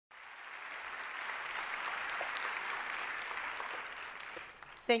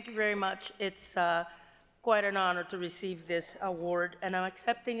Thank you very much. It's quite an honor to receive this award, and I'm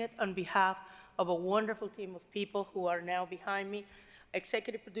accepting it on behalf of a wonderful team of people who are now behind me.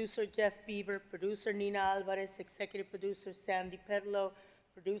 Executive producer Jeff Bieber, producer Nina Alvarez, executive producer Sandy Pedlo,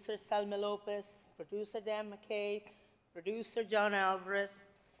 producer Salma Lopez, producer Dan McKay, producer John Alvarez,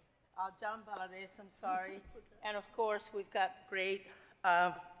 John Valadez, I'm sorry. Okay. And of course, we've got the great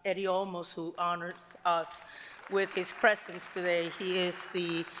Eddie Olmos, who honors us with his presence today. He is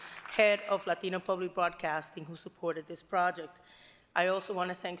the head of Latino Public Broadcasting who supported this project. I also want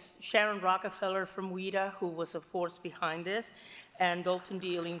to thank Sharon Rockefeller from WETA, who was a force behind this, and Dalton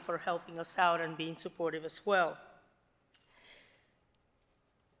Dealing for helping us out and being supportive as well.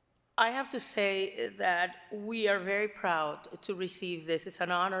 I have to say that we are very proud to receive this. It's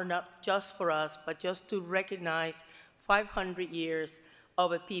an honor not just for us, but just to recognize 500 years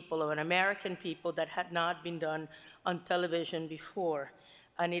of a people, of an American people that had not been done on television before.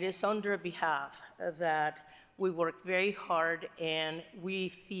 And it is on their behalf that we worked very hard, and we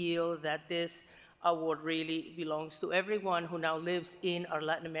feel that this award really belongs to everyone who now lives in our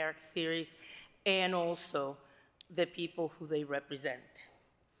Latin America series, and also the people who they represent.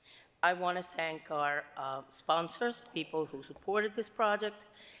 I want to thank our sponsors, people who supported this project,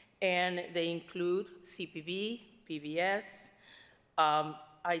 and they include CPB, PBS,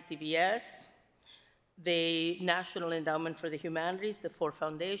 ITVS, the National Endowment for the Humanities, the Ford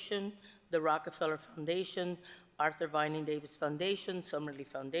Foundation, the Rockefeller Foundation, Arthur Vining Davis Foundation, Summerlee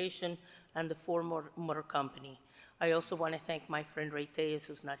Foundation, and the Ford Motor Company. I also want to thank my friend Ray Tejas,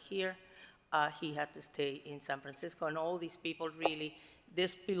 who's not here. He had to stay in San Francisco, and all these people really,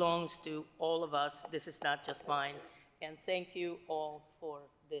 this belongs to all of us. This is not just mine. And thank you all for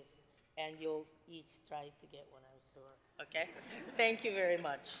this. And you'll each try to get one, I'm sure. Okay? Thank you very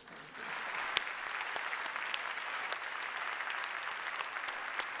much.